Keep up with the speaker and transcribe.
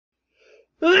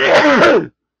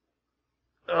Ugh,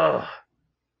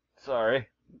 sorry.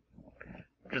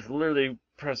 Just literally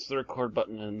pressed the record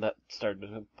button and that started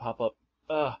to pop up.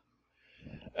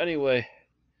 Anyway,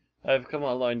 I've come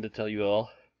online to tell you all.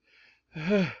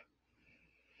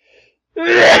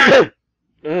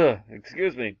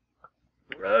 Excuse me.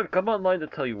 I've come online to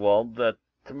tell you all that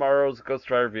tomorrow's Ghost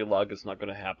Rider vlog is not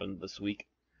going to happen this week.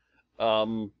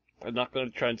 I'm not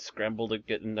going to try and scramble to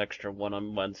get an extra one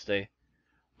on Wednesday.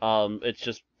 It's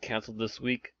just canceled this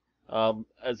week.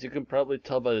 As you can probably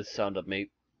tell by the sound of me,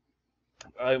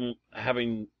 I'm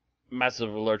having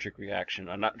massive allergic reaction.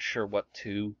 I'm not sure what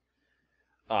to.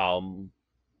 Um,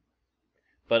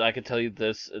 but I can tell you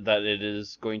this, that it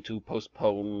is going to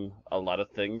postpone a lot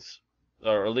of things.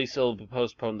 Or at least it'll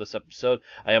postpone this episode.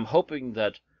 I am hoping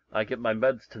that I get my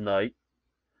meds tonight.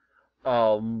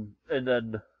 And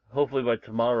then hopefully by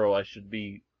tomorrow I should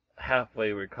be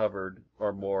halfway recovered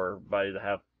or more by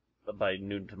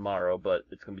noon tomorrow, but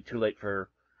it's gonna be too late for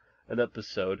an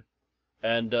episode.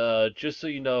 And just so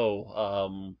you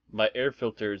know, my air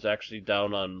filter is actually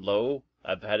down on low.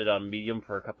 I've had it on medium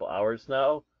for a couple hours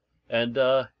now. And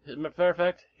as a matter of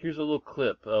fact, here's a little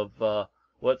clip of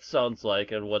what it sounds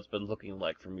like and what's been looking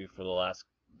like for me for the last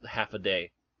half a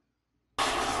day.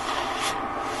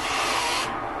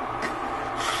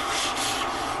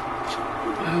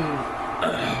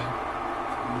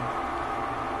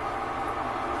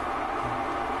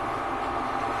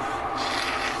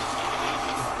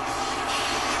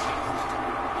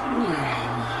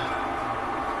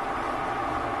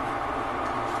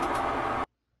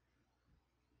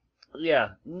 Yeah,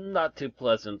 not too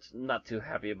pleasant, not too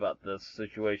happy about this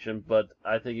situation, but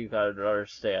I think you gotta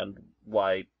understand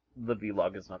why the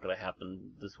vlog is not gonna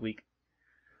happen this week.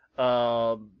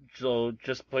 So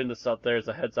just putting this out there as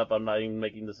a heads up, I'm not even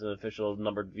making this an official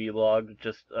numbered vlog,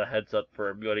 just a heads up for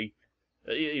everybody,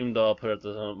 even though I'll put it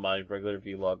on my regular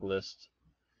vlog list,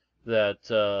 that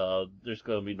there's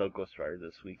gonna be no Ghost Rider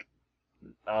this week.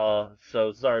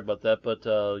 So sorry about that, but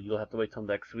you'll have to wait till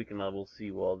next week and I will see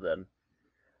you all then.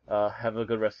 Have a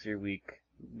good rest of your week.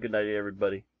 Good night,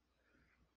 everybody.